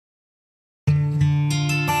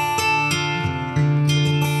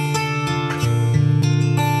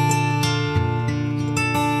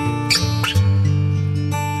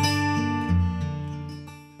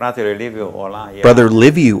Brother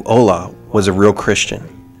Liviu Olah was a real Christian,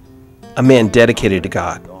 a man dedicated to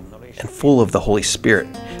God and full of the Holy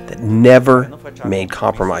Spirit that never made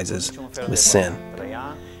compromises with sin.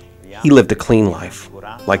 He lived a clean life,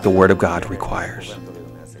 like the Word of God requires.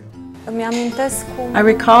 I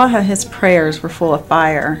recall how his prayers were full of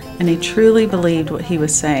fire, and he truly believed what he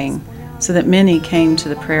was saying, so that many came to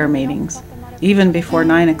the prayer meetings, even before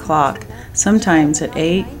 9 o'clock, sometimes at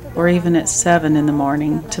 8 or even at 7 in the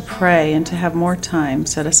morning, to pray and to have more time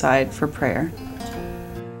set aside for prayer.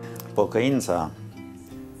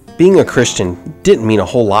 Being a Christian didn't mean a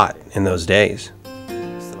whole lot in those days.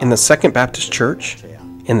 In the Second Baptist Church,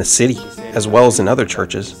 in the city, as well as in other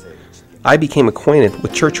churches, I became acquainted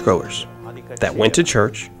with churchgoers that went to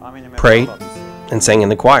church, prayed, and sang in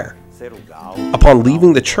the choir. Upon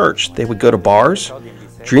leaving the church, they would go to bars,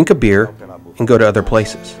 drink a beer, and go to other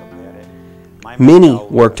places. Many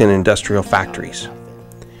worked in industrial factories.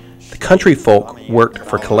 The country folk worked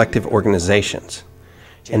for collective organizations,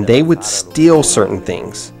 and they would steal certain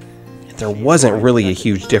things. And there wasn't really a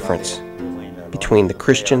huge difference between the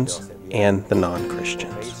Christians and the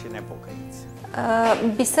non-Christians.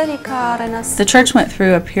 The church went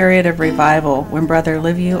through a period of revival when Brother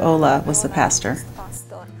Liviu Olah was the pastor.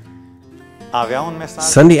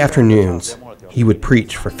 Sunday afternoons, he would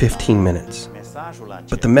preach for 15 minutes,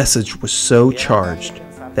 but the message was so charged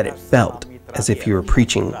that it felt as if he were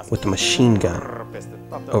preaching with a machine gun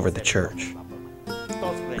over the church.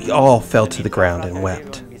 We all fell to the ground and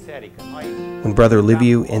wept. When Brother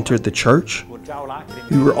Liviu entered the church,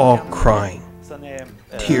 we were all crying,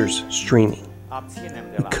 tears streaming.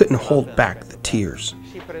 We couldn't hold back the tears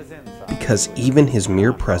because even his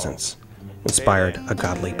mere presence inspired a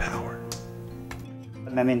godly power.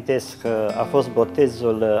 I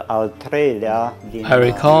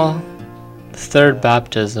recall the third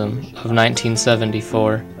baptism of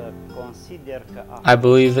 1974. I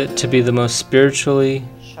believe it to be the most spiritually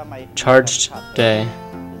charged day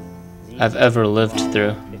I've ever lived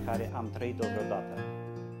through.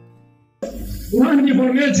 Oamenii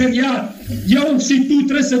vor merge în iad. Eu și tu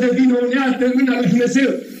trebuie să devin o unealtă în mâna lui Dumnezeu.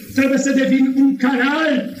 Trebuie să devin un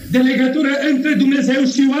canal de legătură între Dumnezeu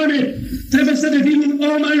și oameni. Trebuie să devin un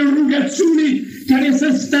om al rugăciunii care să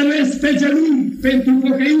stăruiesc pe genunchi pentru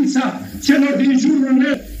pocăința celor din jurul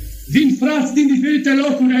meu. Vin frați din diferite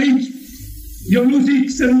locuri aici. Eu nu zic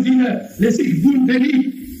să nu vină, le zic bun venit.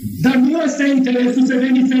 Dar nu ăsta e interesul să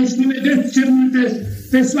veniți aici. Nu vedeți ce multe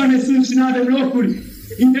persoane sunt și nu avem locuri.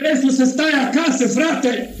 Interesul să stai acasă,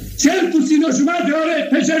 frate, cel puțin o jumătate de ore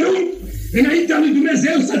pe genunchi, înaintea lui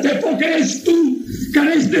Dumnezeu să te pocăiești tu, care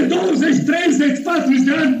ești de 20, 30, 40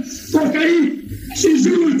 de ani pocăit și în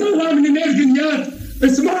jurul tău oamenii merg în iad,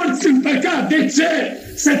 îți morți în păcat. De ce?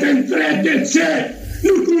 Să te întrebi de ce?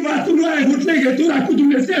 Nu cumva tu nu ai avut legătura cu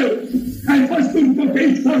Dumnezeu? Ai fost un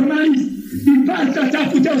pocăit formalist, din partea ta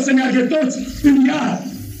puteau să meargă toți în iad.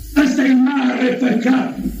 Asta e mare păcat.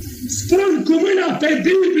 Spun cu mâna pe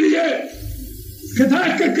Biblie că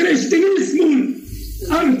dacă creștinismul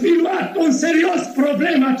ar fi luat în serios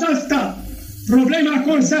problema aceasta, problema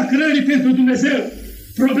consacrării pentru Dumnezeu,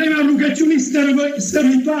 problema rugăciunii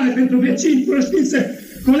stăruitoare pentru vecini, cunoștințe,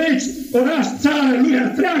 colegi, oraș, țară, lumea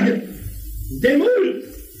întreagă, de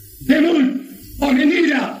mult,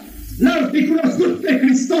 omenirea l-ar fi cunoscut pe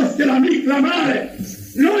Hristos de la mic la mare.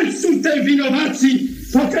 Noi suntem vinovații,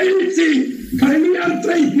 pocăiții, care nu i-am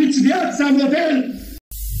trăit nici viața model.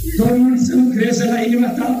 Domnul să lucreze la inima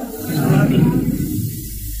ta. Amin.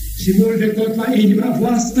 Și mult de tot la inima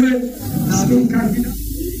voastră, spun candidat.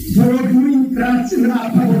 Vă rog, nu intrați în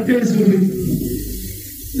apa botezului.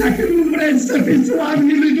 Dacă nu vreți să fiți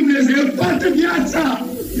oamenii lui Dumnezeu toată viața,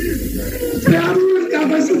 prea mult a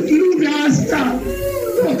văzut lumea asta,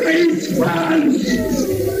 pocăiți falși,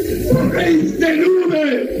 pocăiți de lume,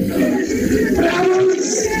 prea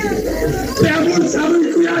mulți au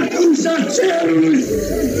încuiat ușa cerului,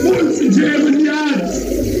 mulți gemâniați,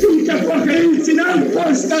 fiindcă pocăiții n-au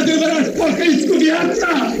fost adevărați pocăiți cu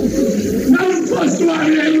viața, n-au fost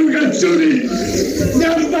oameni ai rugăciunii,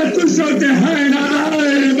 ne-am bătut joc de haina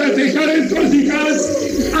albă de care într-o zi azi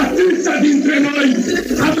atâția dintre noi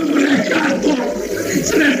am îmbrăcat-o,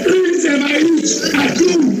 să ne plângem aici,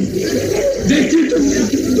 acum, decât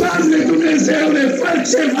Doamne Dumnezeule, fă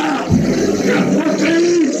ceva ca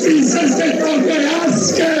pocăiții să se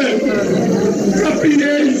pocăiască, ca prin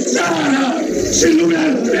ei țara și lumea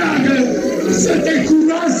întreagă să te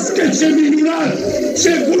cunoască ce minunat,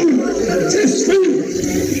 ce bun, ce sfânt,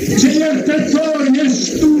 ce iertător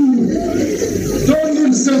ești tu.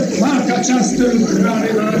 Domnul să facă această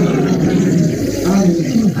lucrare la noi.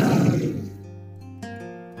 Amin.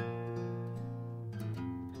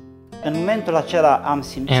 momentul acela am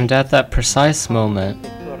simțit And at that precise moment,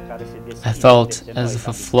 I felt as if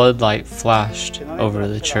a floodlight flashed over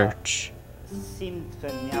the church.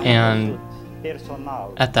 And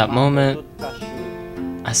at that moment,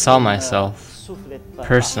 I saw myself,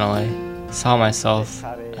 personally, saw myself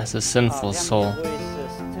as a sinful soul,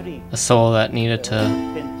 a soul that needed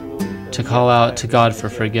to call out to God for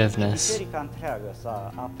forgiveness.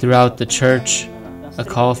 Throughout the church, a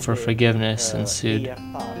call for forgiveness ensued.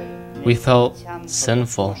 We felt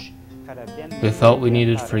sinful. We felt we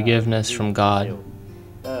needed forgiveness from God.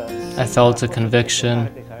 I felt a conviction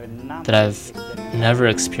that I've never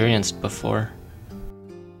experienced before.